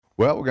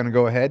Well, we're going to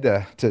go ahead,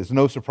 it's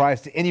no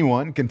surprise to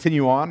anyone,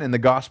 continue on in the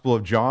Gospel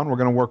of John. We're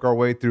going to work our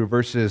way through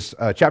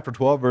chapter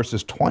 12,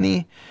 verses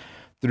 20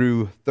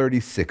 through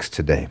 36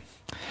 today.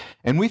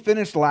 And we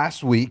finished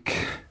last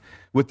week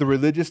with the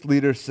religious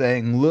leaders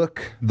saying,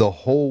 look, the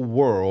whole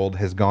world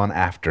has gone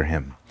after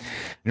him.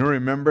 You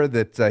remember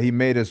that he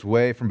made his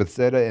way from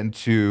Bethsaida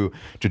to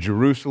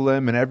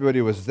Jerusalem, and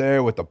everybody was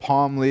there with the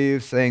palm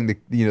leaves saying,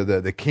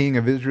 the king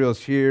of Israel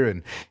is here,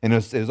 and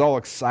it was all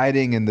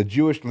exciting. And the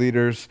Jewish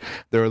leaders,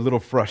 they're a little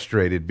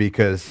frustrated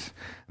because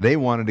they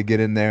wanted to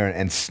get in there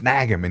and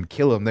snag him and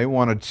kill him. They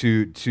wanted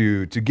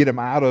to get him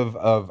out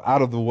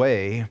of the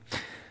way,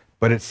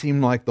 but it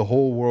seemed like the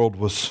whole world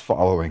was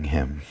following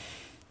him.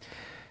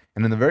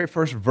 And in the very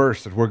first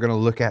verse that we're going to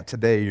look at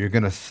today, you're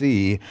going to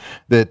see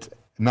that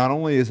not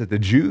only is it the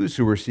Jews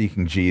who were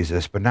seeking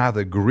Jesus, but now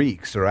the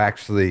Greeks are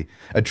actually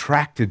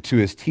attracted to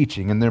his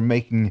teaching, and they're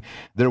making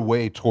their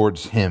way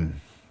towards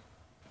him.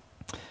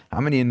 How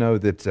many of you know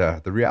that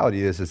the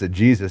reality is that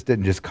Jesus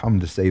didn't just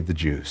come to save the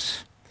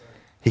Jews?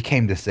 He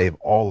came to save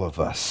all of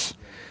us.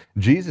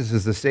 Jesus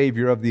is the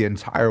Savior of the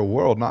entire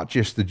world, not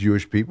just the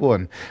Jewish people.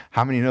 And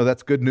how many know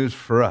that's good news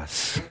for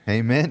us?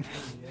 Amen?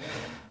 Yeah.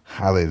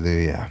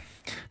 Hallelujah.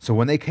 So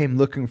when they came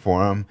looking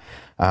for him,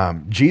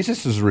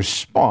 Jesus'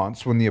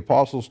 response when the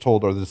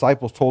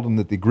disciples told him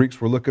that the Greeks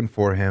were looking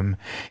for him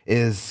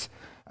is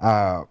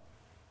of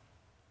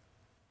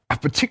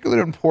particular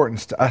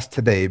importance to us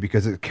today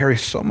because it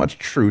carries so much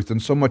truth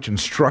and so much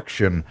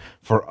instruction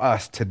for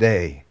us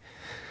today.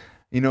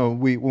 You know,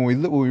 when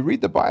we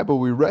read the Bible,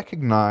 we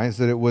recognize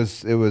that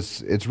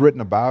it's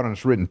written about and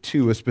it's written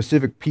to a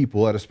specific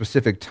people at a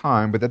specific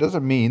time, but that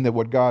doesn't mean that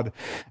what God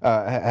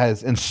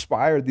has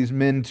inspired these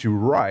men to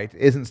write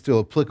isn't still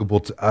applicable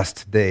to us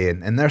today.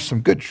 And there's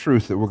some good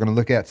truth that we're going to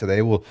look at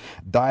today. We'll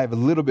dive a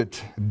little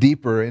bit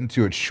deeper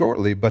into it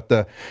shortly, but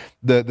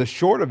the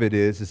short of it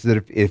is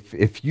that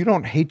if you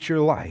don't hate your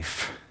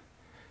life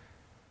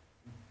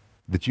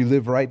that you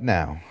live right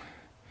now,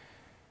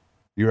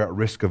 you're at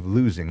risk of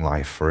losing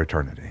life for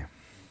eternity.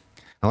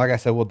 And like I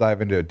said, we'll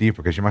dive into it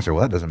deeper because you might say,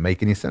 well, that doesn't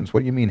make any sense.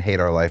 What do you mean hate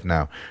our life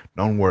now?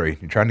 Don't worry.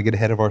 You're trying to get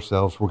ahead of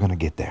ourselves. We're going to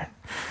get there.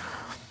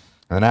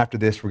 And then after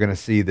this, we're going to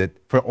see that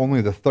for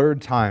only the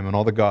third time in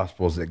all the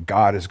Gospels that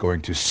God is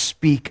going to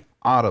speak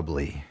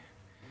audibly.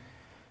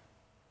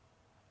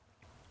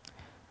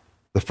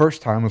 The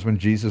first time was when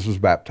Jesus was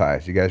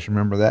baptized. You guys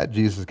remember that?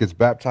 Jesus gets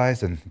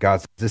baptized and God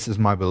says, this is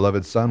my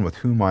beloved Son with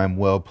whom I am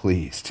well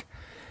pleased.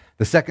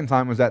 The second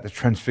time was at the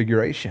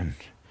Transfiguration.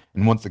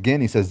 And once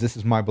again, he says, this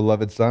is my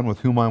beloved Son with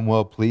whom I'm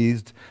well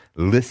pleased.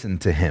 Listen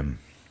to him.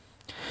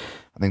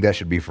 I think that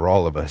should be for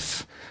all of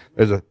us.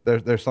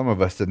 There's some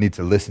of us that need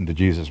to listen to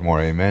Jesus more,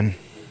 amen?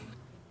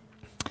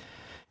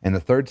 And the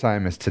third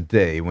time is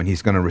today when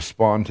he's going to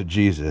respond to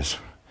Jesus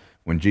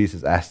when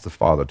Jesus asks the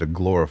Father to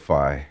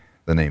glorify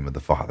the name of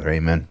the Father,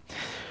 amen?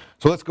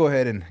 So let's go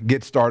ahead and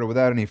get started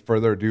without any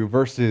further ado.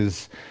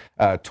 Verses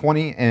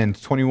 20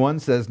 and 21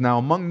 says, now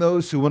among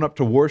those who went up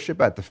to worship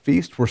at the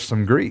feast were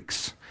some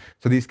Greeks.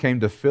 So these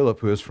came to Philip,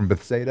 who is from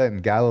Bethsaida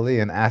in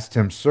Galilee, and asked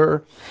him,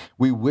 Sir,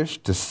 we wish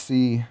to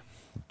see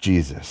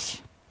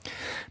Jesus.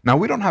 Now,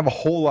 we don't have a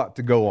whole lot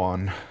to go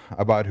on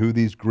about who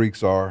these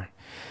Greeks are.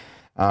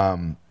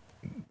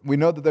 We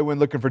know that they went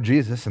looking for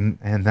Jesus,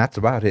 and that's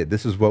about it.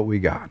 This is what we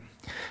got.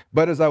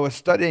 But as I was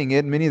studying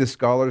it, many of the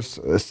scholars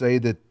say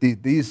that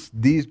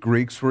these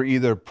Greeks were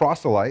either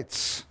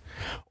proselytes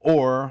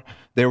or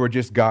they were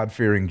just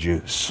God-fearing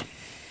Jews.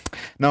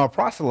 Now, a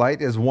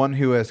proselyte is one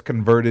who has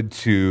converted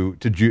to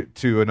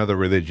another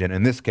religion.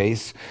 In this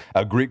case,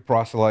 a Greek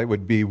proselyte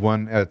would be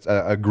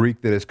a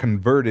Greek that is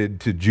converted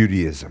to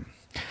Judaism.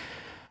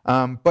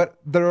 But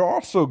there are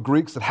also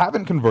Greeks that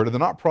haven't converted. They're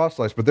not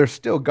proselytes, but they're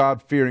still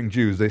God-fearing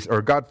Jews,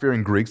 or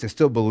God-fearing Greeks. They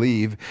still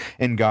believe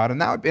in God.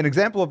 And that would be, an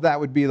example of that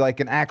would be like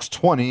in Acts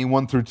 20,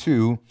 1 through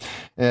 2.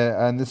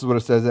 And this is what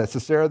it says. At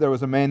Caesarea there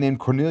was a man named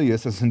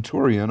Cornelius, a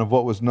centurion of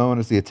what was known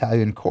as the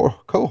Italian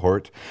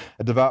cohort,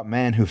 a devout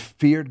man who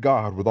feared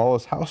God with all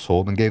his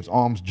household and gave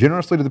alms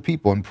generously to the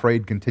people and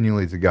prayed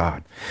continually to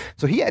God.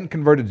 So he hadn't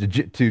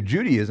converted to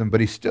Judaism, but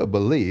he still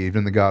believed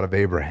in the God of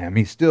Abraham.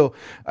 He still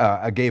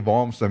gave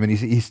alms to him, and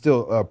he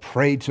still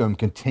prayed to him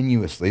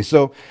continuously.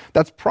 So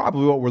that's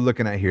probably what we're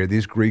looking at here.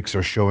 These Greeks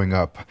are showing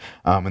up,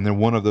 and they're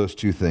one of those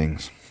two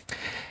things.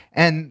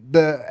 And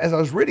as I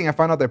was reading, I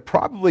found out they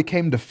probably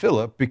came to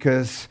Philip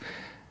because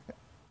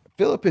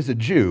Philip is a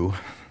Jew,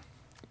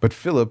 but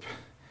Philip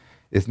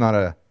is not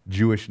a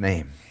Jewish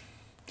name.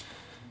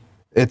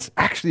 It's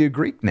actually a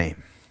Greek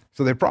name.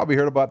 So they probably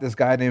heard about this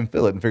guy named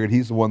Philip and figured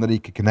he's the one that he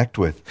could connect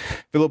with.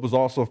 Philip was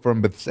also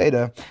from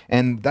Bethsaida,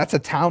 and that's a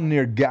town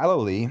near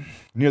Galilee,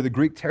 near the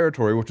Greek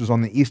territory, which was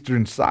on the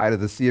eastern side of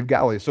the Sea of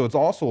Galilee. So it's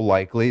also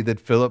likely that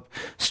Philip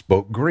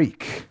spoke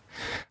Greek.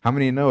 How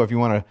many of you know if you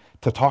want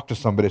to talk to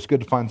somebody, it's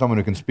good to find someone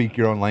who can speak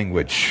your own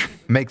language.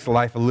 Makes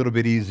life a little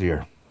bit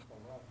easier.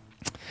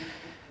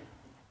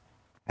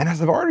 And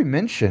as I've already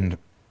mentioned,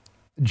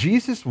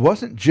 Jesus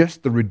wasn't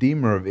just the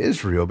Redeemer of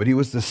Israel, but he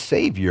was the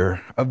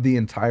Savior of the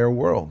entire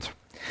world.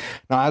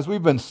 Now, as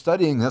we've been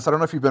studying this, I don't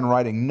know if you've been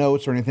writing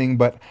notes or anything,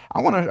 but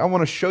I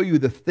want to show you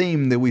the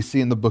theme that we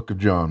see in the book of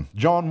John.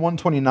 John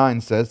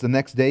 1:29 says, "The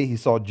next day he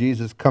saw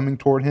Jesus coming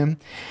toward him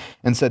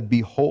and said,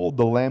 'Behold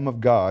the Lamb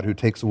of God who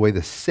takes away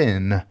the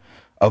sin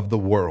of the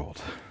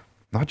world.'"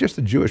 Not just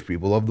the Jewish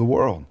people, of the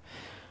world.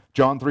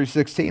 John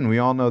 3:16, we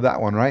all know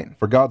that one, right?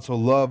 "For God so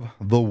loved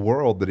the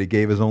world that he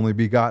gave his only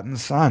begotten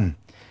Son."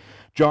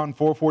 John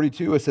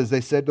 4:42, it says,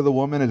 "They said to the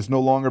woman, 'It is no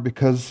longer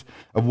because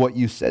of what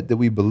you said that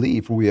we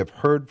believe, for we have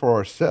heard for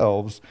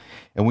ourselves,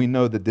 and we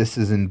know that this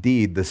is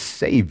indeed the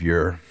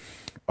Savior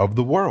of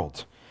the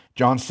world.'"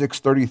 John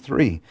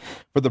 6:33,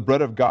 "For the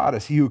bread of God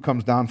is he who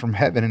comes down from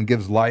heaven and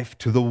gives life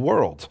to the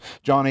world."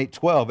 John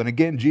 8:12, and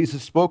again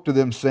Jesus spoke to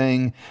them,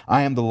 saying,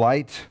 "I am the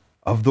light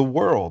of the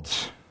world.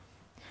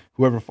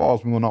 Whoever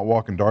follows me will not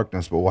walk in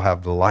darkness, but will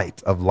have the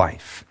light of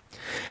life."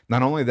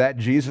 Not only that,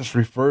 Jesus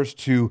refers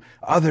to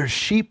other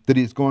sheep that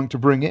he's going to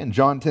bring in.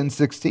 John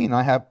 10:16,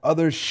 "I have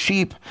other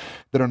sheep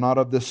that are not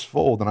of this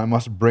fold, and I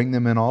must bring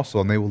them in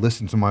also, and they will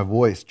listen to my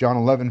voice." John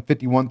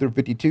 11:51 through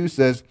 52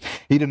 says,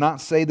 "He did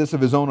not say this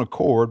of his own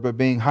accord, but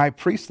being high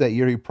priest that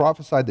year, he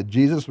prophesied that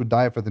Jesus would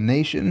die for the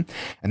nation,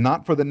 and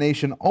not for the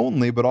nation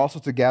only, but also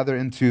to gather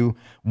into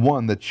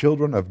one the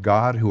children of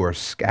God who are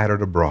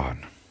scattered abroad."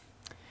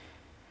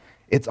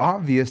 It's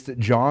obvious that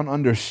John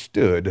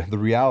understood the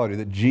reality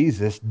that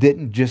Jesus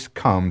didn't just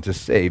come to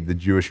save the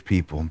Jewish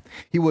people.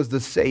 He was the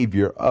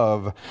Savior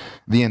of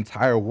the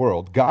entire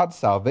world. God's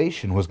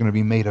salvation was going to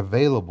be made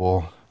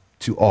available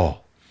to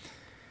all.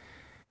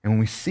 And when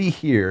we see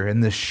here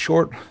in this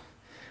short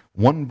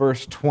 1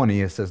 verse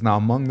 20, it says, "Now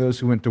among those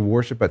who went to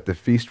worship at the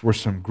feast were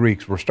some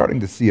Greeks." We're starting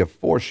to see a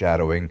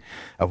foreshadowing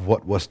of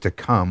what was to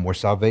come, where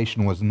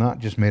salvation was not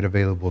just made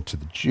available to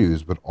the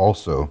Jews, but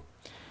also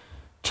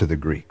to the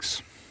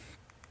Greeks.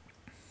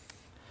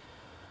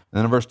 And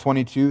then in verse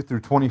 22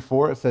 through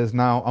 24, it says,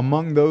 "Now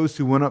among those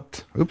who went up,"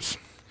 I guess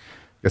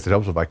it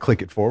helps if I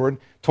click it forward.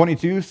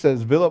 22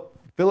 says,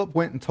 Philip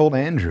went and told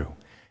Andrew,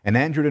 and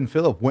Andrew and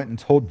Philip went and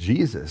told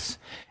Jesus.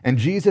 And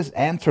Jesus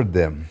answered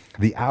them,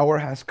 'The hour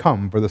has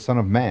come for the Son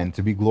of Man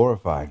to be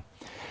glorified.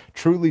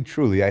 Truly,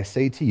 truly, I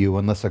say to you,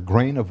 unless a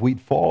grain of wheat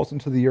falls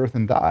into the earth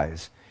and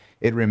dies,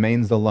 it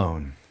remains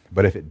alone.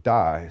 But if it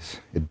dies,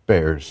 it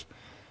bears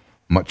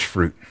much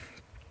fruit.'"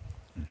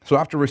 So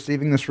after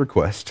receiving this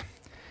request,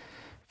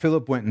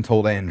 Philip went and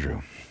told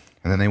Andrew,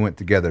 and then they went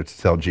together to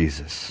tell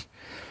Jesus.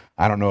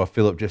 I don't know if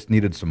Philip just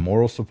needed some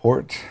moral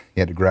support.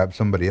 He had to grab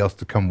somebody else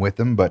to come with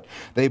him, but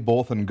they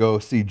both and go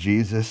see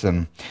Jesus.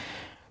 And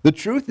the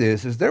truth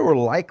is there were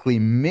likely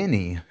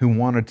many who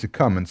wanted to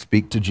come and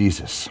speak to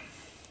Jesus.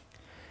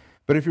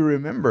 But if you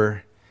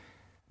remember,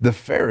 the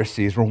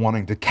Pharisees were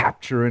wanting to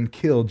capture and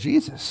kill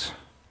Jesus.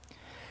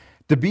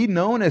 To be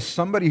known as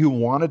somebody who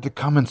wanted to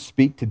come and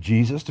speak to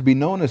Jesus, to be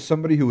known as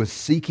somebody who was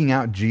seeking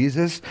out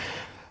Jesus,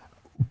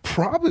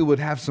 probably would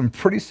have some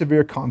pretty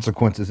severe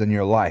consequences in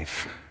your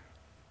life.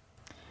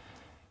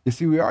 You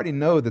see, we already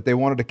know that they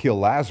wanted to kill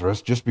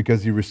Lazarus just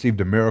because he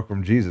received a miracle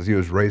from Jesus. He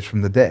was raised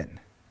from the dead.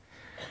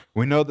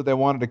 We know that they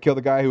wanted to kill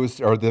the guy who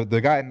was, or the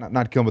guy,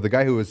 not kill him, but the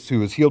guy who was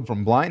healed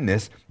from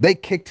blindness. They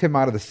kicked him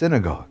out of the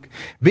synagogue.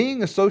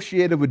 Being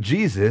associated with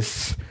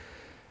Jesus,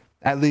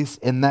 at least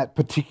in that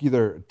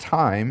particular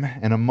time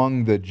and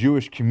among the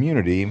Jewish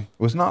community,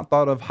 was not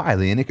thought of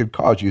highly, and it could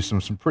cause you some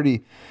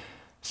pretty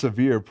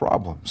severe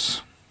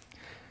problems.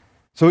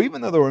 So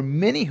even though there were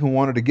many who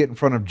wanted to get in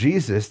front of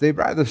Jesus, they'd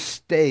rather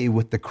stay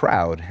with the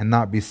crowd and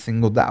not be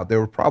singled out. They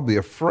were probably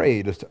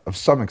afraid of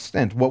some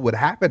extent what would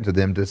happen to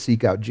them to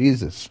seek out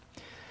Jesus.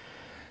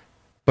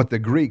 But the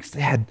Greeks,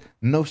 they had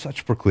no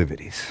such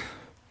proclivities.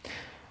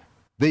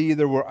 They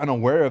either were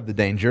unaware of the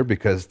danger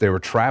because they were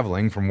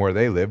traveling from where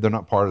they lived, they're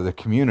not part of the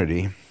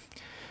community,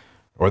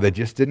 or they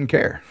just didn't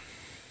care.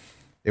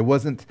 It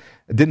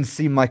didn't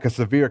seem like a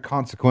severe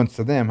consequence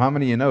to them. How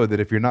many of you know that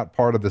if you're not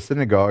part of the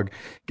synagogue,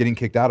 getting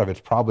kicked out of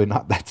it's probably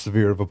not that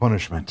severe of a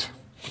punishment?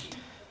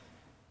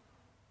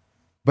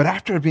 But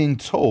after being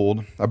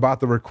told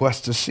about the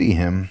request to see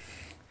him,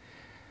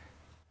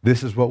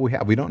 this is what we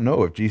have. We don't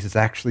know if Jesus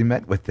actually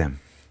met with them.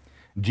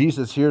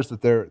 Jesus hears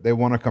that they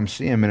want to come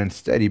see him, and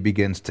instead he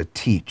begins to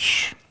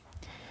teach.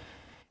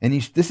 And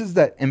this is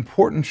that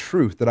important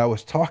truth that I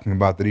was talking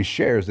about that he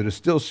shares that is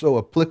still so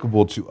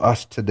applicable to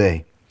us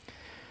today.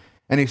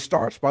 And he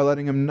starts by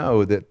letting him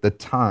know that the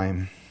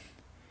time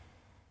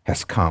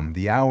has come,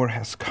 the hour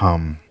has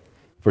come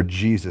for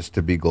Jesus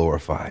to be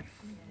glorified.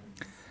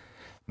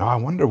 Now, I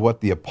wonder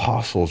what the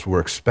apostles were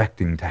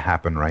expecting to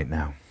happen right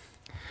now.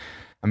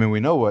 I mean,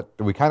 we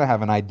kind of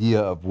have an idea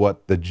of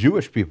what the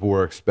Jewish people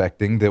were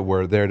expecting that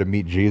were there to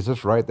meet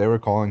Jesus, right? They were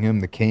calling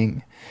him the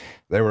king.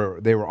 They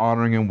were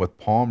honoring him with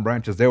palm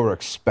branches. They were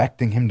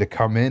expecting him to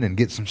come in and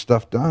get some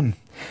stuff done.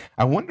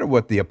 I wonder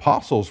what the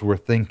apostles were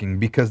thinking,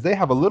 because they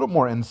have a little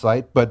more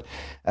insight, but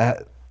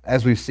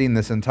as we've seen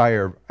this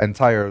entire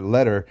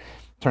letter,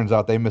 turns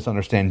out they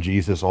misunderstand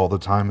Jesus all the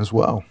time as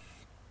well.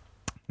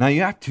 Now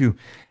you have to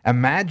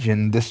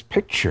imagine this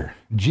picture.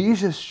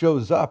 Jesus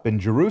shows up in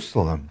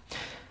Jerusalem,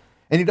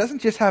 And he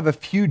doesn't just have a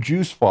few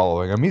Jews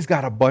following him. He's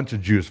got a bunch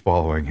of Jews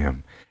following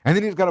him. And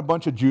then he's got a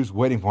bunch of Jews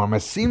waiting for him.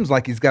 It seems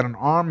like he's got an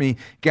army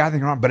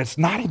gathering around, but it's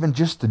not even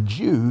just the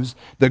Jews.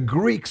 The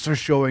Greeks are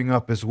showing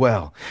up as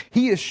well.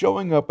 He is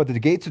showing up at the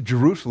gates of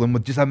Jerusalem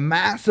with just a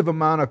massive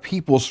amount of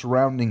people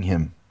surrounding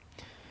him.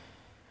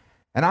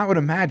 And I would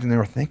imagine they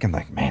were thinking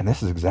like, man,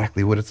 this is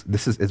exactly what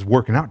it's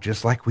working out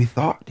just like we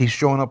thought. He's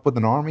showing up with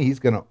an army. He's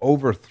going to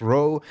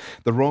overthrow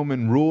the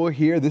Roman rule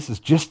here. This is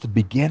just the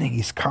beginning.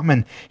 He's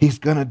coming. He's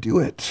going to do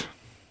it.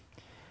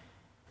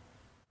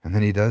 And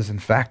then he does, in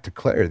fact,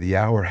 declare the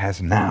hour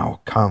has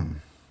now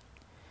come.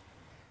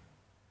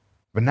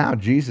 But now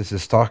Jesus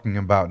is talking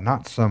about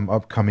not some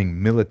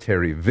upcoming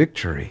military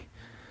victory,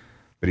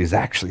 but he's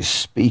actually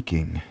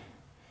speaking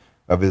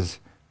of his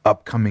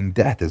upcoming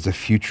death as a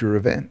future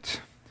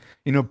event.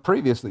 You know,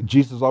 previously,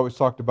 Jesus always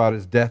talked about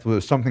his death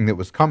was something that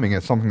was coming,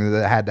 as something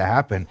that had to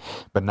happen.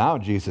 But now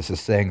Jesus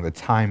is saying the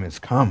time has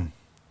come.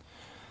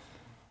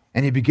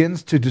 And he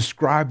begins to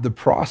describe the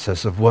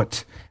process of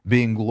what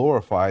being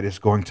glorified is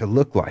going to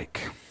look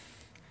like.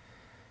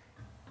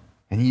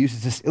 And he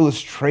uses this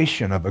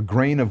illustration of a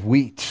grain of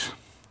wheat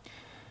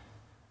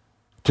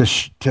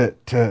to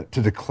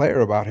declare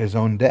about his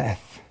own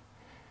death.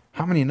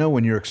 How many know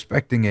when you're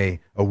expecting a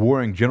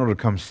warring general to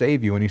come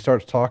save you, and he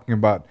starts talking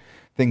about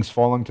things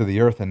falling to the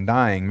earth and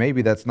dying,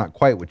 maybe that's not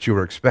quite what you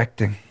were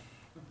expecting.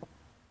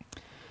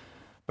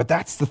 But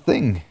that's the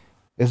thing.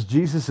 As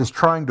Jesus is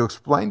trying to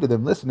explain to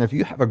them, listen, if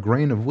you have a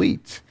grain of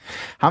wheat,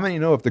 how many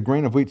know if the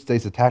grain of wheat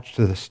stays attached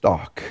to the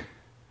stalk,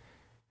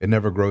 it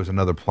never grows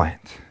another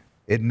plant?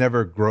 It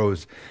never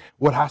grows.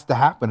 What has to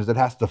happen is it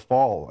has to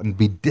fall and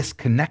be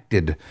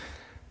disconnected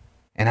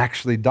and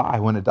actually die.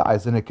 When it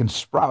dies, then it can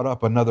sprout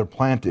up another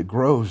plant. It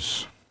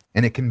grows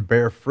and it can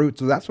bear fruit.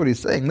 So that's what he's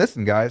saying.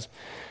 Listen, guys,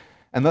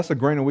 unless a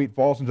grain of wheat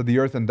falls into the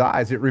earth and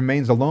dies, it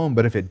remains alone.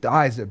 But if it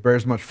dies, it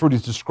bears much fruit.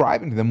 He's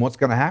describing to them what's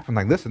going to happen.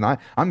 Like, listen,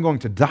 I'm going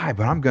to die,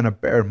 but I'm going to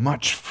bear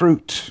much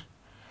fruit.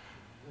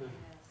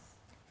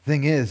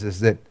 Thing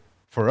is that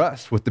for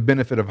us, with the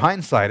benefit of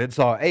hindsight, it's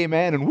all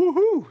amen and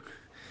woohoo.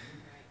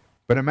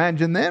 But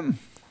imagine them.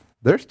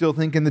 They're still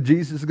thinking that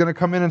Jesus is going to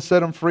come in and set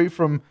them free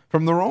from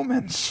the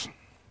Romans.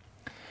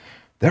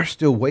 They're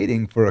still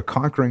waiting for a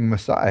conquering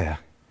Messiah.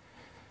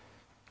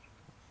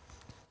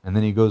 And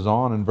then he goes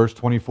on in verse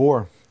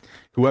 24,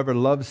 whoever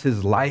loves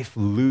his life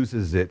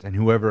loses it, and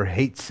whoever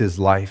hates his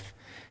life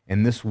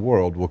in this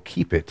world will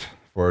keep it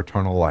for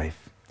eternal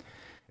life.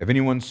 If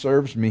anyone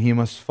serves me, he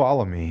must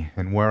follow me,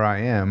 and where I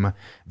am,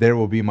 there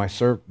will my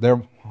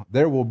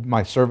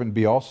servant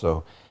be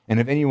also. And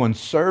if anyone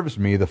serves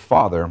me, the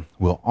Father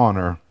will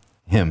honor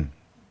him.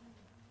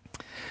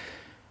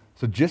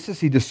 So just as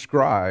he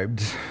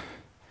described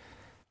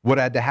what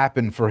had to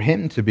happen for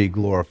him to be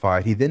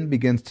glorified, he then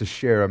begins to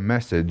share a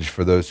message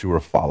for those who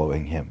are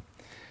following him.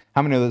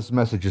 How many of this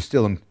message is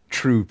still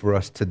true for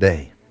us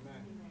today?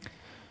 Amen.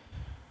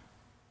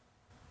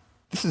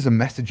 This is a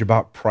message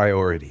about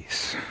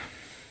priorities.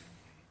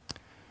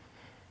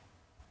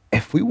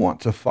 If we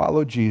want to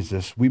follow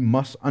Jesus, we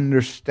must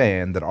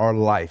understand that our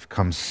life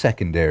comes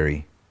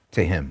secondary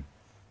to him.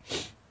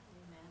 Amen.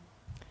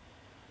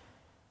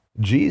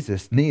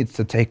 Jesus needs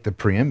to take the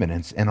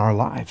preeminence in our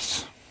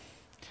lives.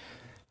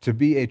 To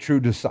be a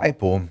true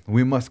disciple,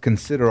 we must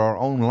consider our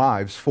own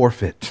lives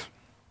forfeit.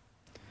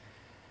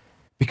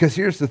 Because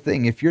here's the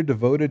thing, if you're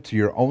devoted to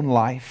your own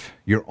life,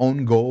 your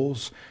own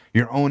goals,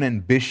 your own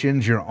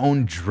ambitions, your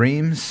own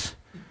dreams,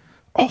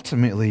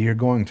 ultimately you're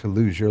going to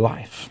lose your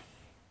life.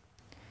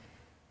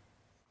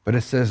 But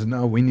it says,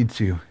 no, we need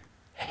to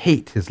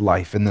hate his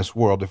life in this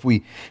world. If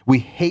we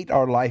hate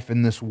our life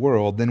in this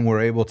world, then we're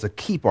able to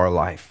keep our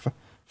life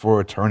for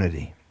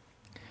eternity.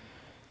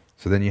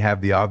 So then you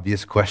have the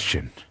obvious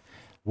question.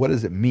 What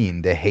does it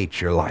mean to hate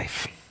your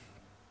life?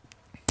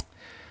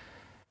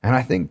 And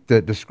I think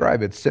to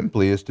describe it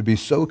simply is to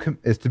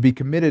be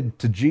committed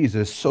to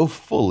Jesus so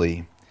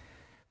fully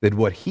that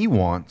what he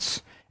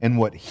wants and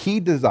what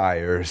he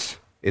desires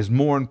is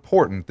more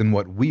important than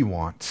what we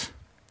want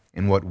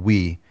and what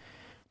we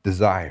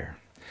desire.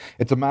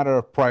 It's a matter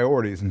of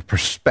priorities and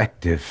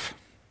perspective.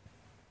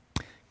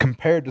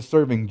 Compared to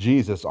serving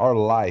Jesus, our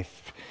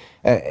life,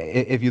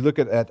 if you look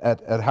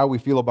at how we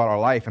feel about our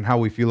life and how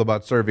we feel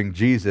about serving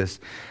Jesus,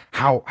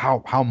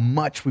 how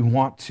much we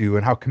want to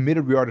and how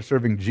committed we are to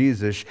serving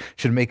Jesus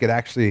should make it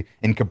actually,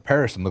 in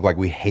comparison, look like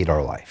we hate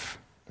our life.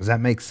 Does that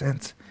make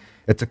sense?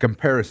 It's a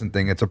comparison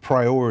thing. It's a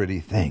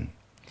priority thing.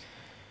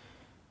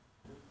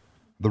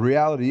 The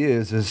reality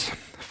is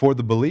for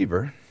the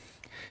believer,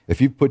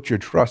 if you put your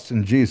trust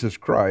in Jesus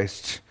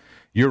Christ,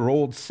 your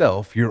old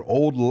self, your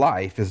old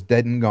life is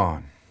dead and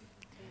gone.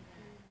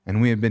 And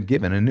we have been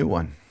given a new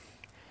one.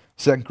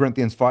 2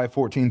 Corinthians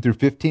 5:14 through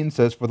 15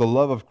 says, for the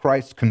love of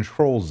Christ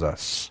controls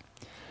us,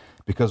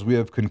 because we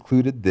have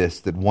concluded this,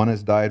 that one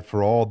has died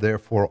for all,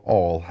 therefore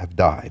all have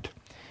died.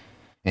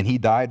 And he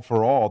died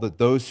for all, that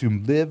those who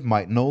live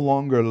might no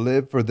longer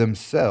live for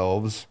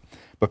themselves,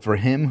 but for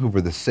him who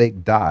for the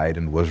sake died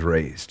and was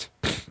raised.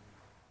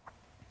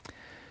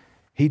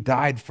 He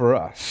died for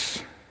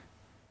us.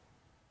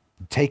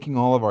 taking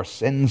all of our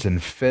sins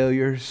and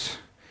failures,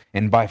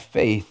 and by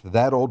faith,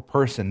 that old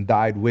person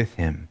died with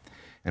him,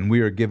 and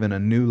we are given a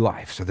new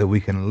life so that we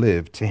can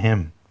live to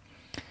him.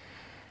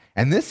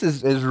 And this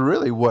is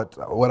really what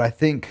I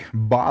think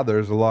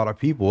bothers a lot of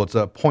people. It's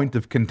a point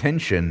of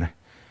contention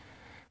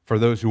for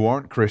those who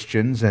aren't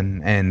Christians,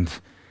 and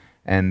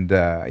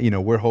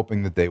we're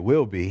hoping that they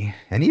will be.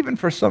 And even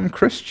for some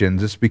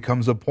Christians, this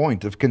becomes a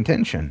point of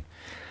contention.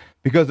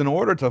 Because in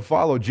order to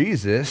follow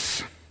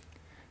Jesus,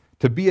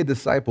 to be a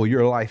disciple,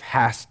 your life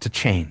has to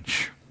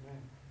change.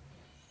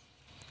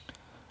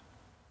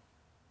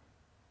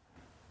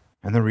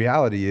 And the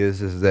reality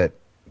is that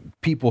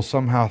people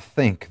somehow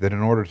think that in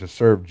order to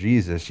serve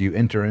Jesus, you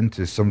enter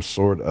into some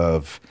sort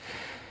of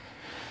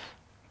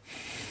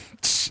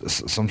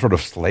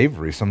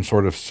slavery, some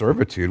sort of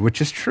servitude,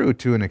 which is true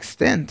to an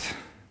extent.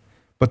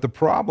 But the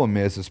problem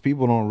is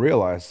people don't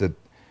realize that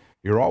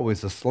you're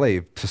always a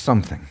slave to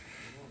something.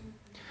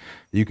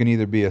 You can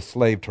either be a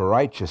slave to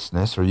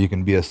righteousness or you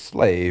can be a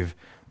slave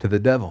to the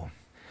devil.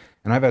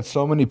 And I've had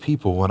so many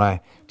people, when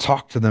I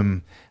talk to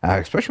them,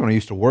 especially when I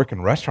used to work in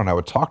a restaurant, I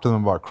would talk to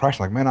them about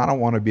Christ. Like, man, I don't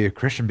want to be a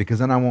Christian because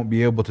then I won't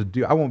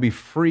be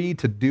free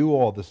to do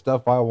all the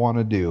stuff I want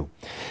to do.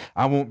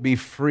 I won't be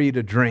free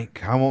to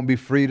drink. I won't be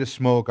free to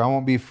smoke. I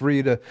won't be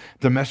free to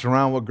mess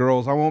around with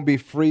girls. I won't be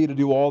free to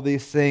do all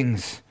these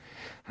things.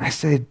 I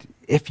said,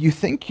 if you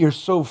think you're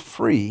so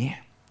free,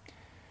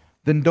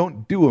 then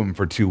don't do them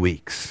for 2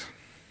 weeks.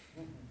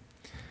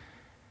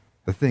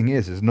 The thing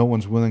is no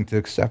one's willing to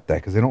accept that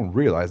because they don't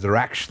realize they're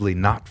actually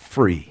not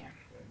free.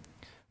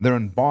 They're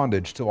in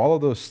bondage to all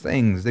of those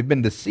things. They've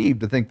been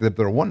deceived to think that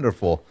they're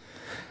wonderful.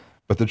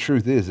 But the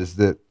truth is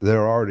that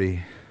they're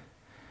already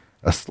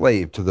a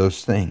slave to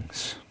those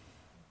things.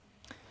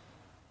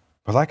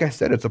 But like I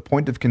said, it's a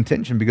point of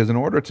contention because in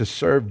order to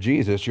serve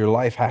Jesus, your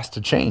life has to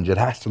change. It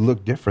has to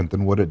look different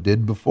than what it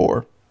did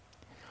before.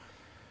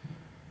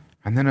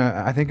 And then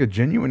I think a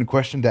genuine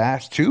question to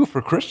ask too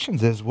for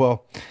Christians is,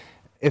 well,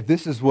 if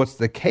this is what's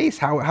the case,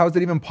 how is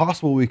it even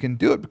possible we can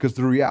do it? Because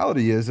the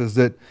reality is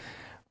that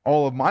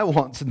all of my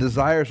wants and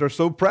desires are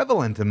so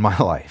prevalent in my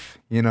life,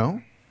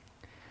 And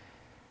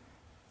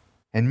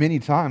many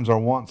times our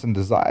wants and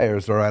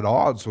desires are at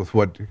odds with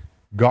what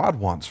God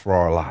wants for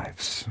our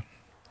lives.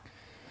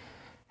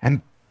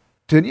 And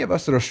to any of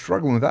us that are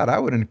struggling with that, I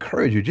would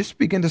encourage you, just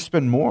begin to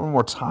spend more and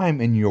more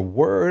time in your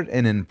word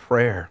and in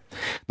prayer.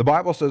 The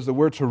Bible says that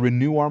we're to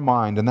renew our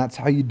mind, and that's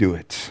how you do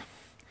it.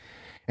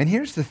 And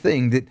here's the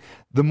thing, that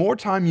the more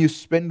time you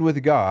spend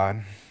with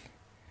God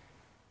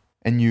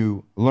and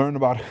you learn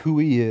about who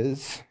He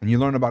is and you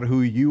learn about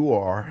who you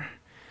are,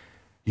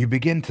 you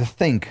begin to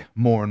think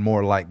more and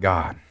more like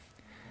God.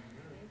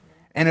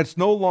 And it's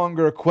no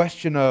longer a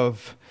question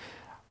of,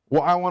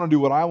 well, I want to do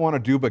what I want to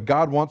do, but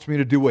God wants me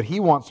to do what He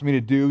wants me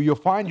to do. You'll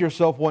find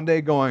yourself one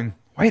day going,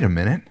 wait a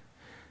minute,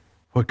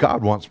 what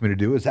God wants me to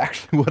do is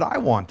actually what I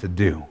want to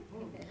do.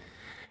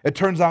 It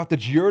turns out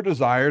that your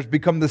desires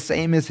become the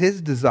same as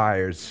His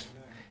desires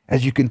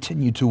as you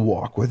continue to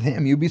walk with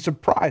Him. You'll be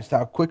surprised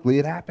how quickly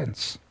it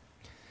happens.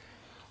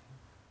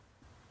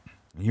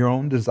 Your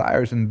own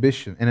desires and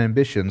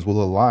ambitions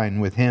will align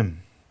with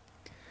Him.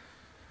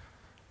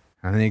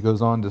 And then He goes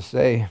on to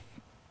say,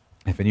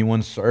 if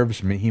anyone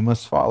serves me, he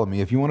must follow me.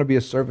 If you want to be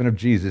a servant of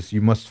Jesus,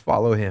 you must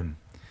follow Him.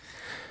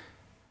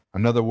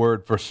 Another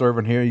word for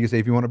servant here, you can say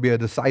if you want to be a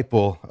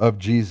disciple of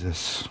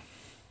Jesus,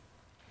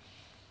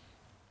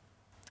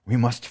 we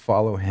must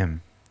follow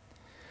Him.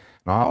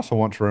 Now, I also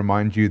want to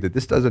remind you that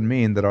this doesn't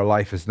mean that our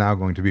life is now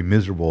going to be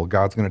miserable.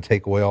 God's going to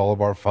take away all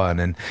of our fun,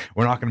 and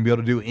we're not going to be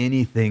able to do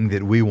anything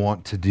that we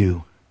want to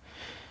do.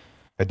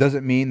 It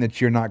doesn't mean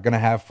that you're not going to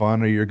have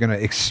fun or you're going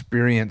to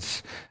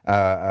experience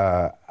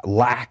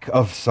lack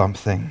of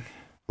something,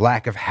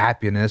 lack of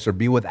happiness, or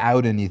be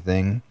without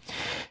anything.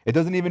 It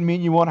doesn't even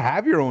mean you won't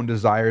have your own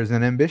desires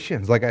and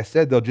ambitions. Like I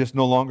said, they'll just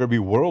no longer be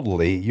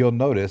worldly. You'll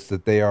notice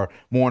that they are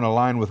more in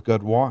line with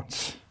God's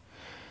wants.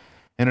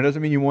 And it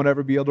doesn't mean you won't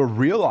ever be able to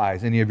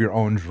realize any of your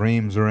own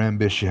dreams or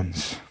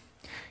ambitions.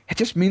 It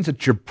just means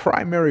that your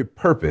primary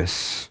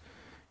purpose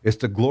is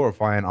to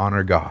glorify and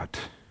honor God.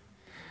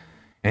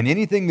 And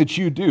anything that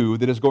you do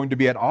that is going to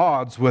be at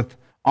odds with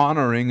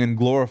honoring and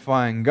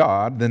glorifying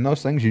God, then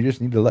those things you just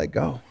need to let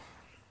go.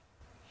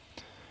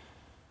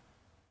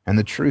 And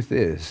the truth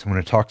is, when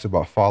it talks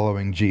about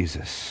following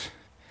Jesus,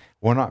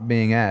 we're not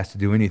being asked to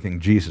do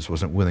anything Jesus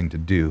wasn't willing to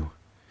do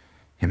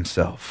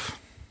Himself.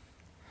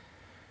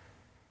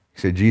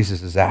 So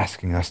Jesus is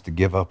asking us to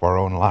give up our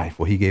own life.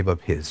 Well, He gave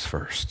up His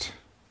first.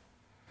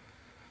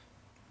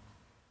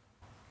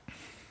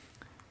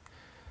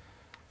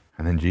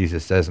 And then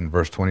Jesus says in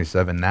verse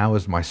 27, now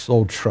is my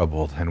soul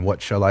troubled, and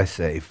what shall I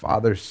say?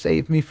 Father,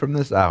 save me from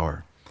this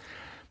hour.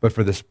 But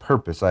for this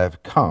purpose I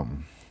have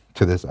come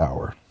to this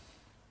hour.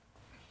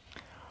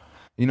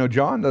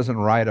 John doesn't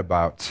write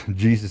about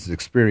Jesus'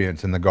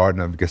 experience in the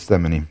Garden of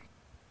Gethsemane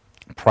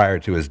prior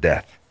to His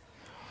death.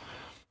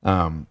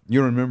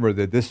 You remember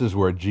that this is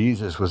where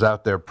Jesus was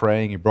out there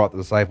praying. He brought the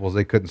disciples.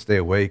 They couldn't stay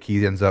awake.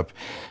 He ends up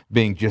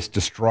being just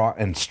distraught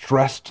and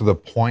stressed to the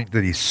point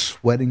that he's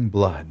sweating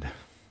blood.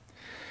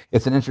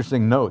 It's an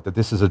interesting note that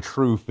this is a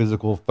true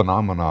physical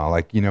phenomena.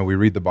 Like, we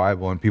read the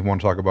Bible and people want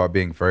to talk about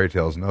being fairy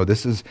tales. No,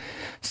 this is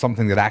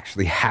something that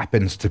actually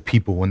happens to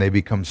people when they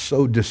become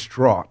so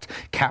distraught.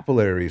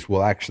 Capillaries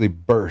will actually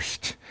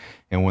burst.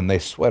 And when they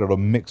sweat, it'll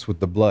mix with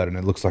the blood and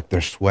it looks like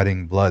they're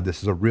sweating blood.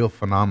 This is a real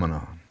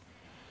phenomenon.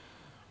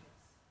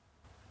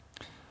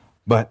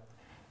 But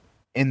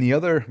in the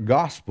other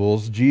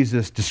Gospels,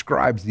 Jesus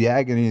describes the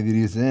agony that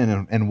he's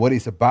in and what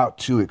he's about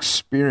to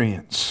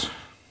experience.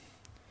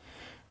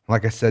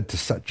 Like I said, to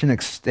such an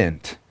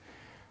extent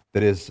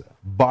that his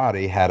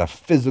body had a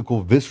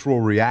physical,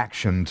 visceral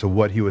reaction to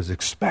what he was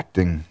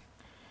expecting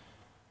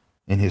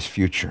in his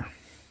future.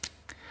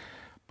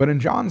 But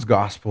in John's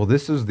Gospel,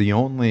 this is the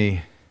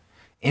only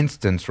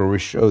instance where we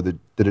show that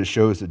it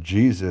shows that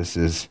Jesus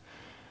is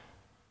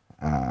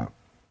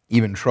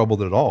even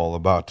troubled at all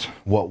about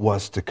what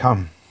was to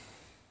come.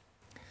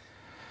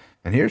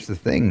 And here's the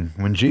thing,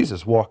 when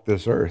Jesus walked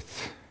this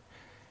earth,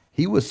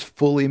 he was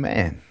fully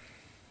man.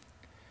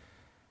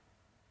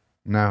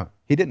 Now,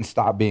 he didn't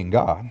stop being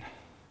God,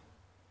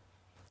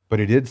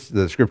 but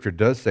the scripture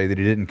does say that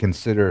he didn't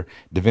consider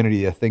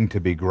divinity a thing to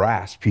be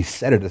grasped. He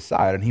set it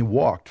aside and he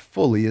walked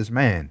fully as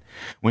man.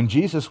 When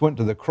Jesus went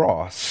to the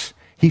cross,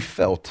 he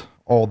felt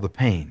all the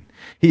pain.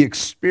 He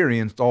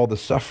experienced all the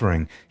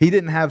suffering. He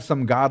didn't have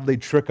some godly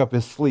trick up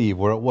his sleeve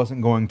where it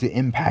wasn't going to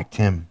impact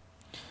him.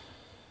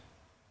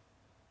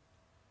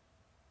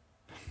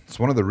 It's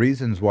one of the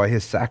reasons why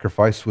his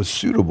sacrifice was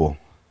suitable.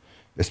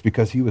 It's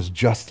because he was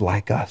just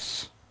like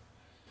us.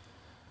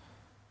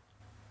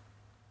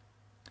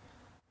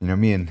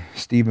 Me and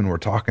Stephen were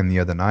talking the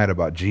other night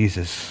about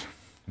Jesus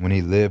when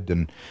he lived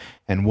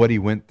and what he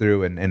went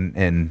through,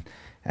 and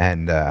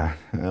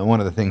one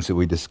of the things that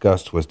we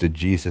discussed was, did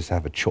Jesus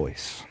have a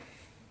choice?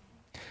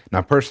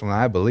 Now, personally,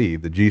 I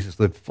believe that Jesus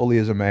lived fully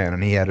as a man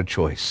and he had a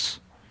choice.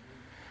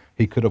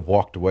 He could have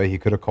walked away. He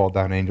could have called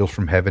down angels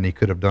from heaven. He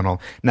could have done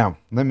all. Now,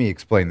 let me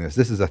explain this.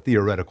 This is a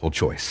theoretical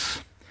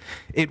choice.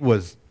 It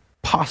was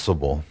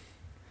possible,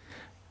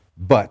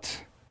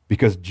 but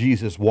because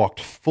Jesus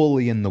walked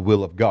fully in the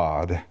will of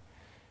God,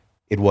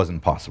 it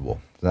wasn't possible.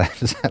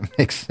 Does that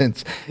make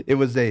sense? It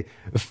was a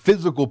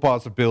physical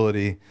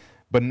possibility,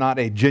 but not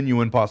a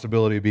genuine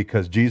possibility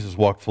because Jesus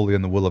walked fully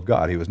in the will of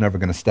God. He was never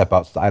going to step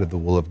outside of the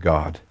will of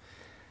God.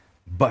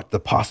 But the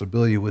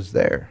possibility was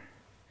there.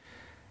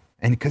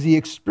 And because he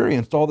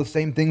experienced all the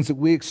same things that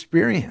we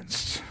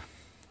experienced.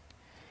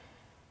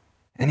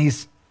 And he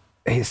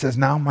says,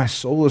 now my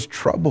soul is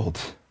troubled.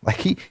 Like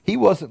he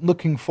wasn't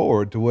looking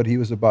forward to what he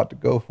was about to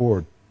go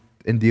forward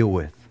and deal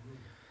with.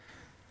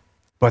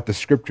 But the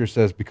scripture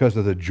says because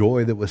of the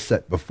joy that was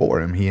set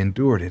before him, he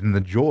endured it. And the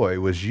joy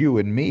was you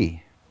and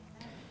me.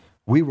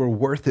 We were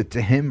worth it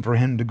to him for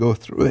him to go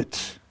through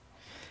it.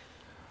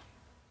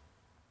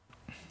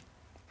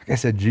 Like I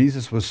said,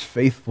 Jesus was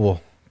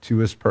faithful to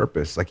his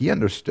purpose. Like he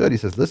understood. He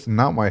says, listen,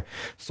 now my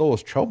soul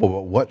is troubled,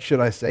 but what should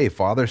I say?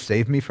 Father,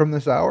 save me from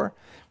this hour?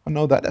 Well,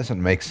 no, that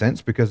doesn't make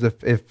sense because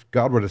if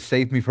God were to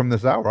save me from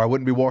this hour, I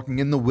wouldn't be walking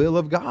in the will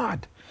of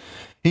God.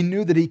 He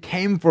knew that he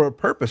came for a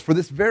purpose. For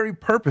this very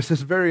purpose,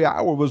 this very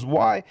hour was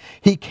why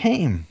he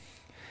came.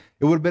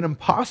 It would have been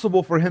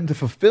impossible for him to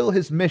fulfill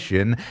his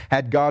mission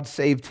had God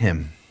saved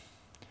him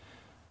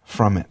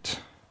from it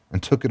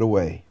and took it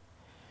away.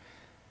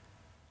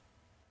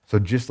 So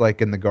just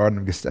like in the Garden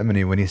of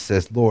Gethsemane when he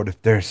says, Lord,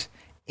 if there's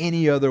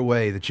any other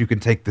way that you can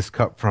take this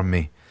cup from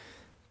me,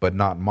 but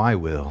not my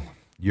will,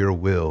 your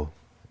will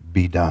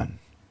be done.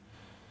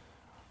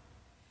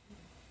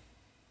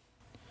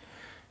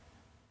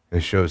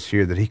 It shows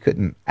here that he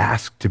couldn't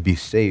ask to be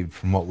saved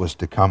from what was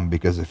to come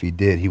because if he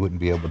did, he wouldn't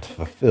be able to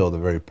fulfill the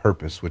very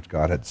purpose which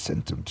God had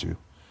sent him to.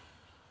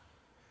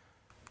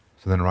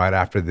 So then right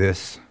after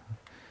this,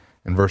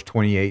 in verse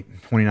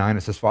 28, 29,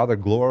 it says, Father,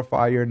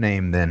 glorify your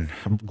name then.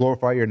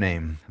 Glorify your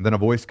name. And then a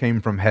voice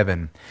came from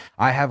heaven.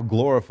 I have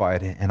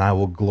glorified it, and I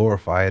will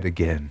glorify it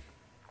again.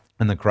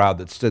 And the crowd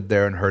that stood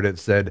there and heard it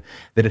said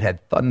that it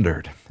had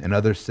thundered. And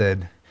others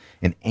said,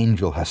 an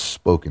angel has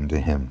spoken to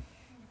him.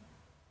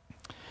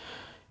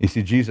 You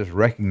see, Jesus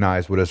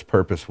recognized what his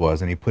purpose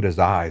was, and he put his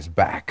eyes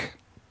back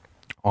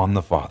on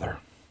the Father.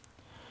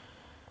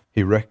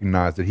 He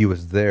recognized that he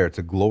was there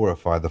to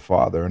glorify the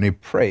Father, and he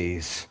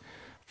prays,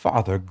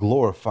 Father,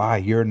 glorify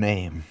your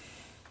name.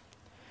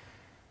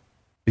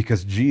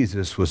 Because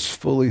Jesus was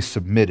fully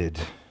submitted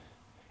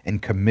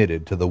and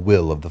committed to the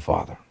will of the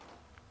Father.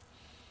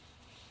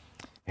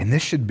 And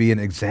this should be an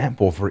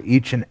example for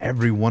each and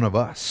every one of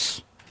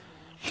us.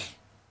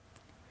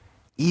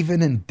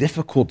 Even in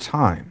difficult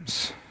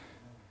times,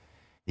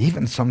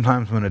 even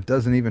sometimes when it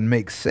doesn't even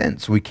make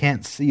sense, we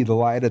can't see the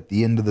light at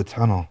the end of the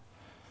tunnel.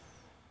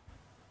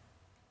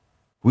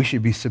 We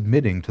should be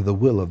submitting to the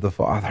will of the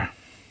Father.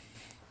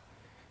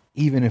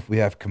 Even if we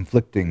have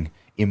conflicting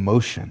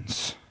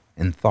emotions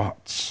and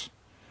thoughts.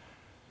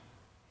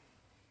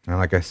 And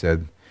like I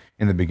said,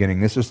 in the beginning,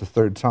 this is the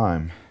third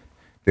time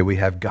that we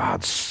have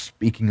God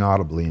speaking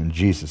audibly in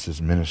Jesus'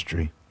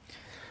 ministry.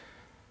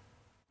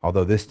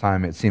 Although this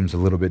time it seems a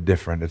little bit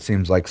different. It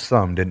seems like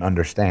some didn't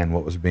understand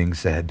what was being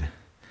said.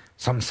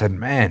 Some said,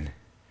 "Man,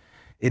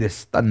 it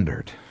is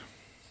thundered."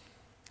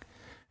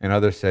 And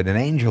others said, "An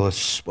angel has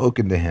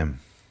spoken to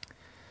him."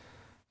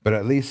 But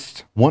at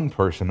least one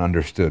person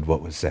understood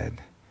what was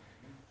said,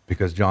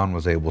 because John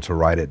was able to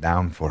write it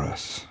down for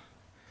us.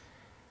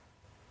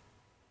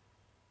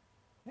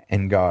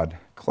 And God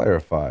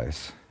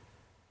clarifies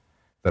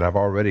that I've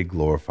already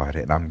glorified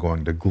it and I'm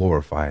going to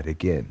glorify it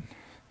again.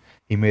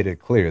 He made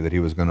it clear that he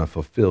was going to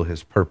fulfill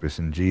his purpose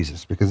in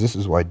Jesus, because this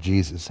is why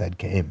Jesus had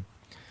came.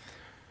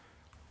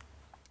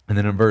 And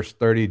then in verse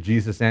 30,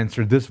 Jesus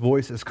answered, "This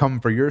voice has come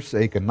for your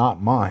sake and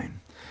not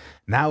mine.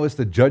 Now is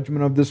the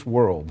judgment of this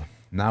world.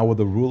 Now will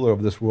the ruler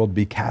of this world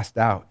be cast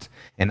out.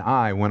 And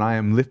I, when I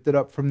am lifted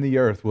up from the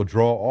earth, will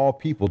draw all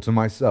people to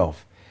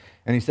myself."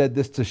 And he said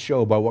this to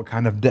show by what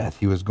kind of death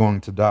he was going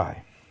to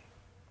die.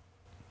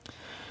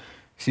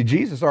 See,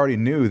 Jesus already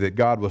knew that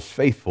God was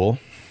faithful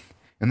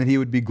and that he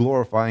would be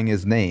glorifying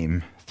his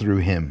name through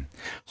him.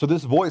 So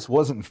this voice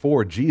wasn't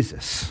for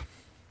Jesus.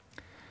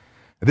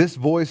 This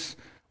voice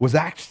was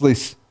actually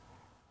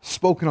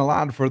spoken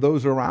aloud for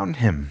those around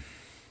him.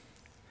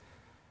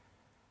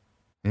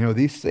 You know,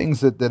 these things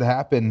that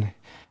happen,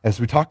 as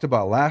we talked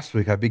about last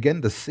week, I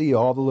begin to see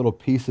all the little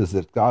pieces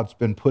that God's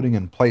been putting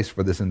in place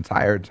for this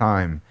entire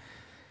time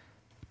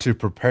to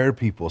prepare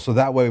people. So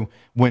that way,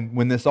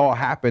 when this all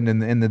happened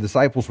and the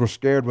disciples were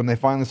scared when they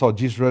finally saw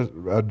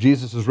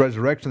Jesus'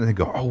 resurrection, they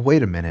go, "Oh,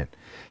 wait a minute.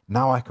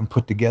 Now I can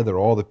put together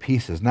all the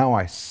pieces. Now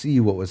I see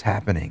what was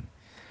happening."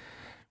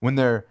 When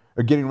they're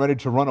getting ready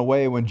to run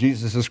away when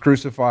Jesus is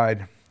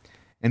crucified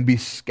and be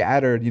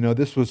scattered, you know,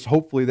 this was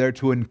hopefully there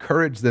to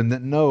encourage them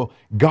that no,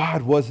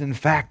 God was in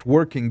fact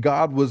working.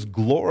 God was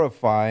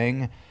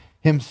glorifying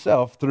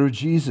himself through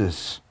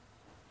Jesus.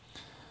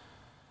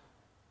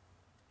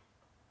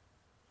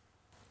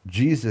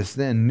 Jesus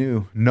then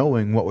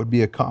knowing what would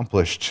be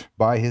accomplished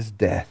by his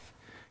death,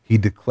 he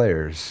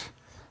declares,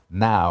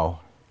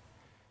 "Now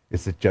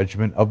is the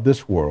judgment of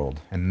this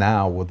world, and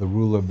now will the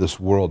ruler of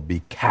this world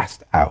be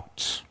cast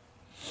out."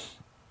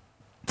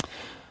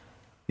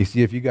 You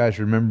see, if you guys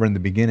remember in the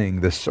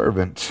beginning, the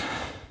servant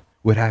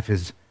would have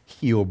his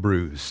heel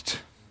bruised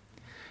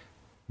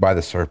by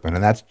the serpent,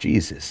 and that's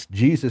Jesus.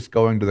 Jesus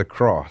going to the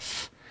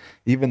cross,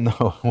 even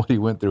though what he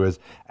went through is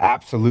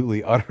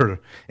absolutely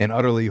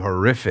utterly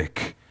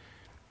horrific,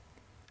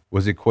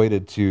 was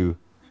equated to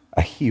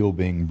a heel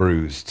being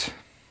bruised.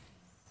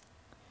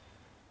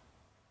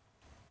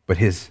 But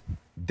his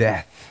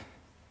death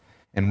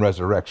and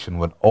resurrection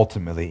would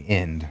ultimately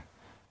end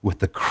with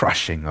the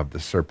crushing of the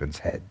serpent's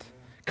head.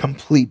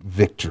 Complete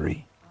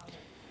victory.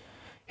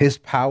 His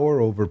power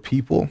over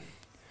people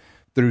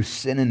through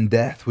sin and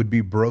death would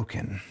be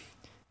broken,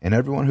 and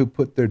everyone who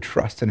put their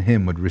trust in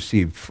him would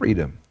receive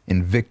freedom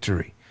and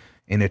victory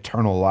in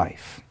eternal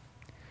life.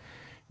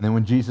 And then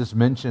when Jesus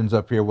mentions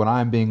up here, when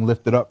I'm being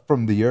lifted up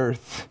from the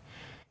earth,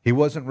 he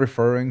wasn't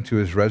referring to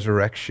his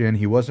resurrection.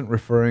 He wasn't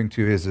referring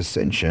to his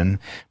ascension,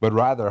 but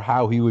rather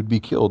how he would be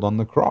killed on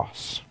the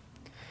cross.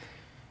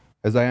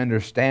 As I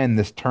understand,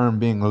 this term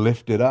being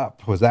lifted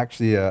up was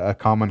actually a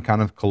common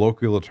kind of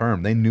colloquial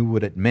term. They knew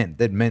what it meant.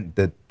 That meant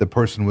that the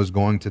person was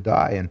going to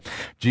die. And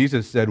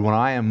Jesus said, "When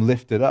I am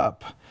lifted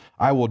up,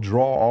 I will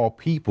draw all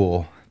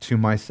people to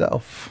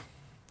myself."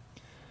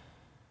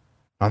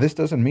 Now, this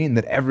doesn't mean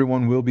that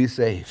everyone will be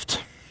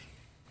saved.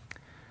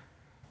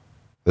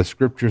 The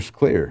scripture's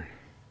clear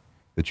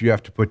that you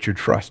have to put your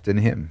trust in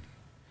him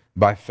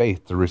by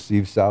faith to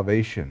receive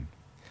salvation.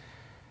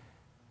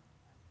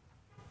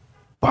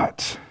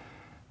 But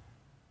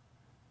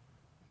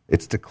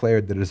it's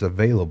declared that it is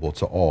available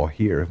to all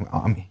here.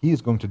 He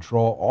is going to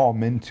draw all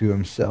men to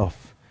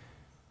himself.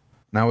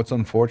 Now, it's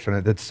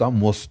unfortunate that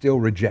some will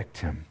still reject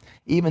him,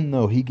 even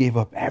though he gave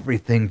up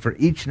everything for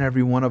each and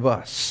every one of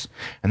us.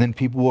 And then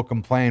people will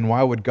complain,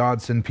 why would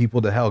God send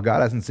people to hell?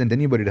 God hasn't sent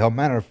anybody to hell.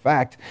 Matter of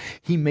fact,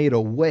 he made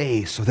a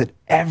way so that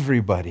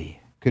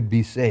everybody could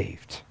be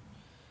saved.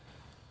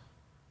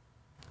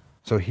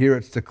 So here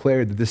it's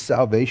declared that this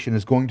salvation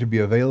is going to be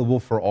available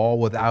for all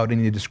without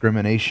any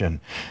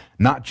discrimination.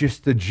 Not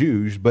just the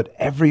Jews, but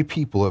every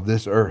people of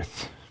this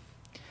earth.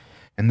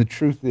 And the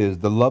truth is,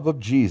 the love of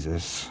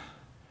Jesus,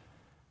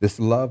 this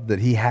love that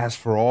he has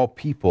for all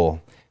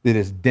people, that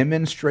is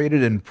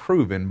demonstrated and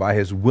proven by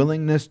his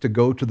willingness to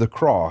go to the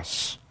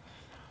cross,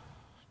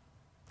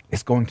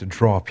 is going to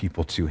draw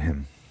people to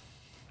him.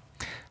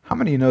 How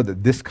many of you know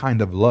that this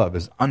kind of love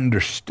is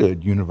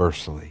understood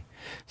universally?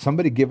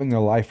 Somebody giving their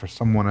life for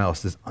someone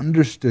else is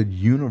understood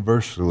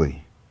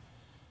universally.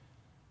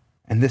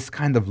 And this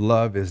kind of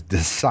love is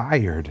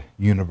desired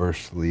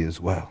universally as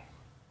well.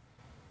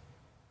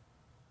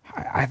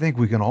 I think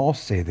we can all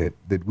say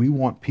that we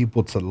want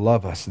people to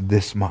love us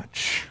this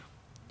much.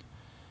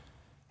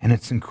 And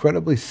it's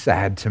incredibly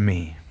sad to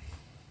me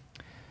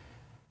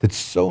that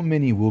so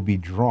many will be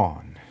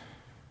drawn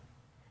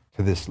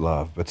to this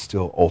love, but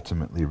still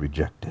ultimately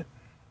reject it.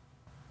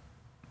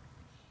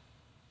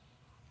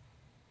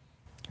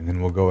 And then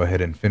we'll go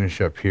ahead and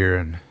finish up here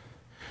in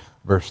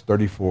verse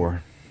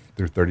 34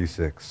 through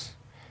 36.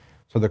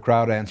 So the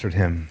crowd answered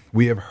him,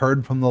 "We have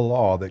heard from the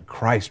law that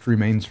Christ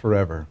remains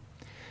forever.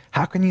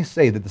 How can you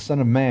say that the Son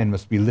of Man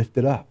must be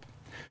lifted up?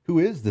 Who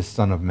is this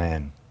Son of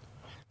Man?"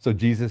 So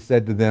Jesus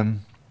said to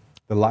them,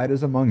 "The light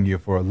is among you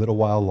for a little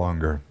while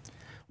longer.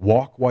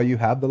 Walk while you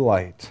have the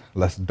light,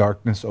 lest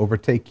darkness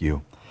overtake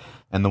you.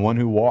 And the one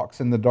who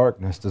walks in the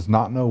darkness does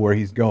not know where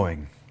he's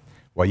going.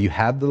 While you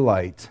have the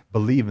light,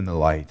 believe in the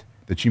light,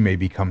 that you may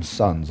become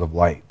sons of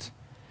light."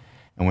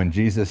 And when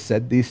Jesus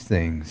said these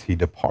things, he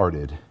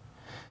departed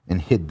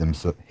and hid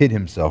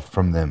himself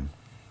from them.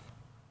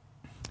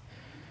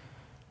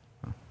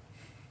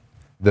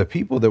 The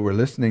people that were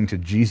listening to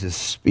Jesus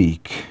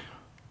speak,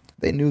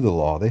 they knew the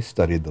law. They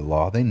studied the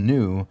law. They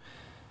knew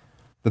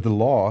that the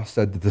law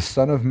said that the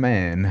Son of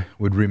Man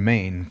would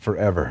remain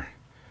forever.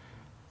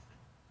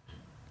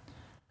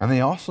 And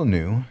they also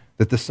knew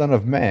that the Son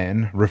of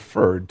Man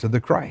referred to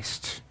the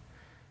Christ.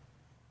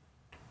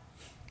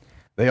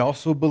 They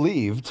also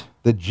believed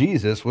that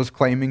Jesus was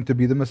claiming to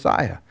be the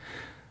Messiah.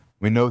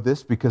 We know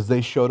this because they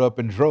showed up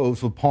in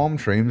droves with palm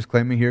trees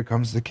claiming, "Here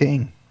comes the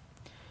King."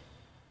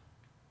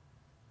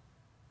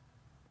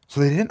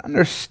 So they didn't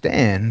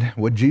understand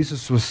what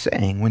Jesus was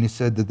saying when he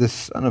said that this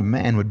Son of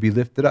Man would be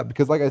lifted up.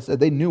 Because like I said,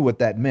 they knew what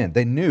that meant.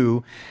 They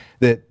knew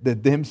that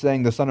him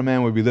saying the Son of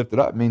Man would be lifted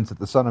up means that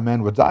the Son of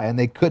Man would die. And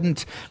they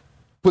couldn't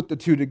put the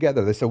two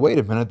together. They said, wait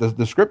a minute,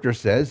 the scripture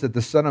says that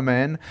the Son of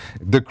Man,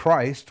 the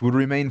Christ, would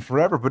remain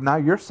forever. But now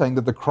you're saying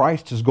that the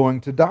Christ is going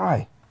to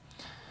die.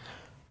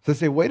 So they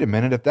say, wait a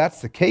minute, if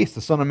that's the case,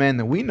 the Son of Man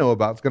that we know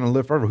about is going to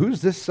live forever.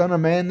 Who's this Son of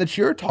Man that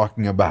you're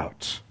talking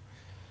about?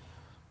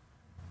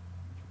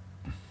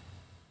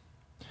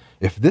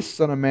 If this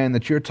Son of Man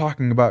that you're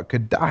talking about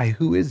could die,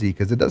 who is he?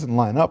 Because it doesn't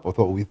line up with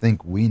what we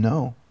think we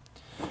know.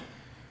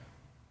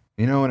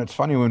 You know, and it's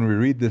funny when we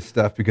read this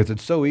stuff because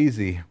it's so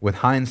easy with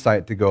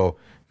hindsight to go,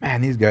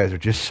 man, these guys are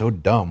just so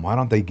dumb. Why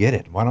don't they get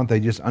it? Why don't they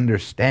just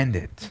understand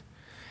it?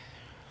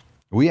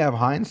 We have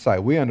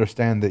hindsight. We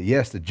understand that,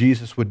 yes, that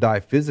Jesus would die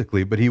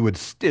physically, but he would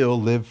still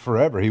live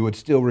forever. He would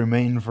still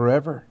remain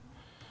forever.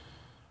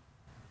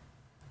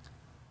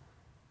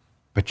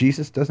 But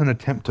Jesus doesn't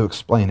attempt to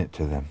explain it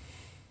to them.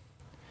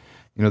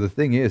 You know, the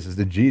thing is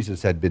that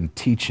Jesus had been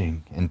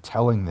teaching and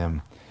telling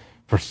them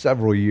for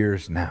several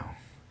years now.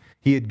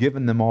 He had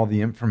given them all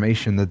the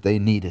information that they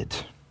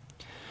needed.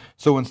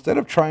 So instead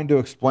of trying to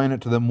explain it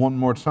to them one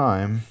more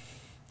time,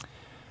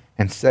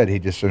 instead he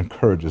just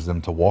encourages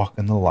them to walk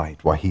in the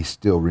light while he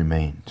still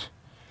remained.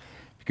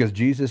 Because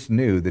Jesus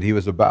knew that he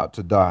was about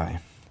to die.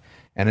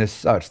 And as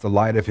such, the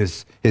light of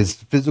his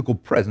physical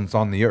presence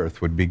on the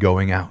earth would be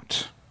going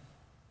out.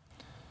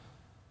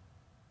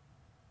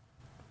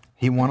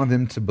 He wanted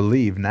them to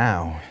believe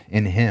now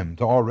in him,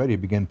 to already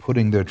begin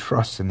putting their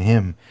trust in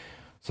him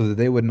so that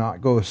they would not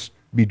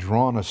be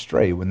drawn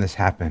astray when this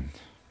happened.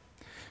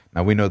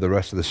 Now we know the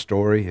rest of the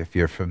story. If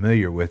you're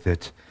familiar with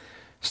it,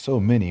 so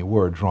many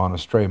were drawn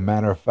astray.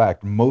 Matter of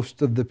fact,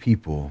 most of the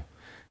people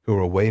who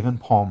were waving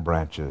palm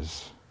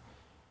branches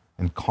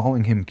and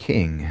calling him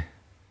king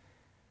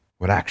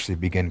would actually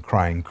begin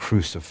crying,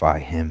 "Crucify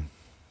him."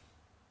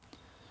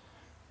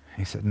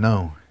 He said,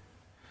 no.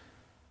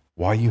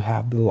 While you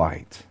have the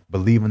light,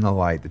 believe in the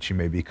light that you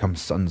may become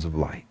sons of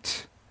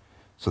light,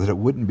 so that it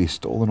wouldn't be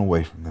stolen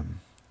away from them.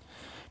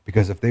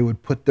 Because if they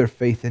would put their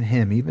faith in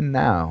him, even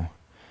now,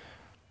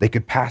 they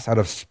could pass out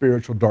of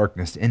spiritual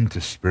darkness into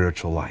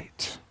spiritual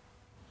light,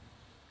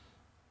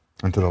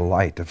 into the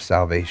light of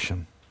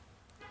salvation.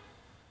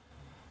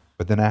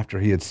 But then after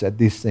he had said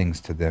these things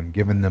to them,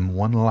 given them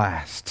one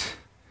last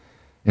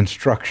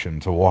instruction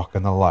to walk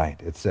in the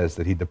light, it says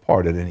that he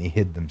departed and he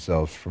hid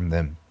themselves from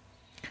them.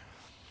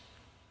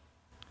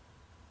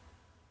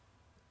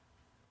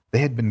 They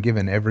had been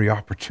given every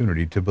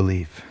opportunity to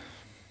believe.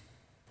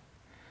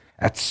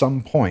 At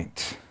some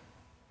point,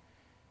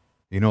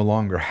 you no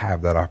longer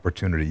have that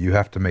opportunity. You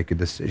have to make a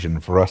decision.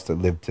 For us that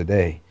live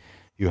today,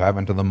 you have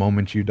until the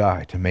moment you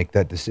die to make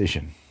that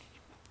decision.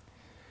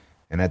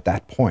 And at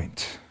that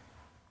point,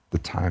 the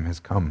time has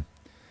come.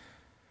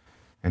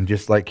 And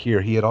just like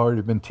here, he had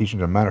already been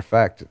teaching. As a matter of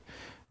fact,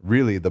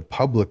 really the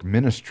public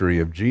ministry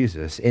of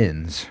Jesus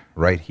ends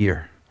right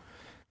here.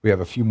 We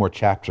have a few more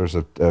chapters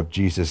of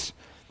Jesus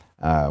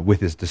with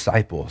his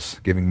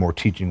disciples, giving more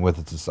teaching with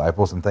his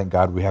disciples, and thank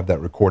God we have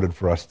that recorded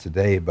for us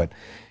today. But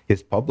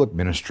his public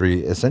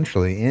ministry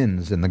essentially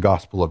ends in the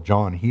Gospel of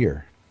John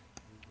here.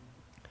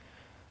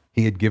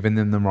 He had given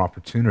them their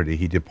opportunity.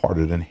 He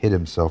departed and hid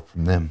himself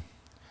from them.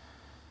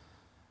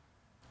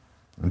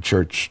 And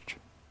church,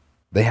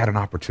 they had an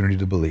opportunity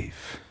to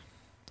believe.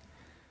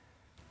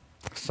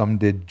 Some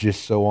did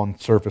just so on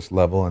surface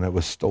level, and it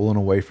was stolen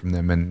away from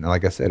them. And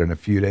like I said, in a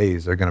few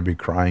days, they're going to be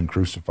crying,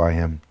 "Crucify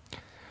him."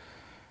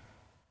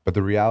 But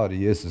the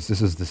reality is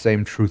this is the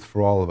same truth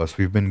for all of us.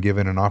 We've been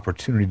given an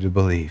opportunity to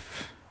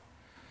believe.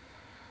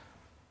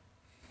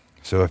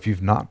 So if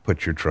you've not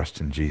put your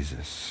trust in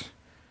Jesus,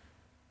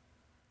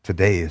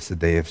 today is the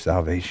day of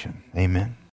salvation. Amen.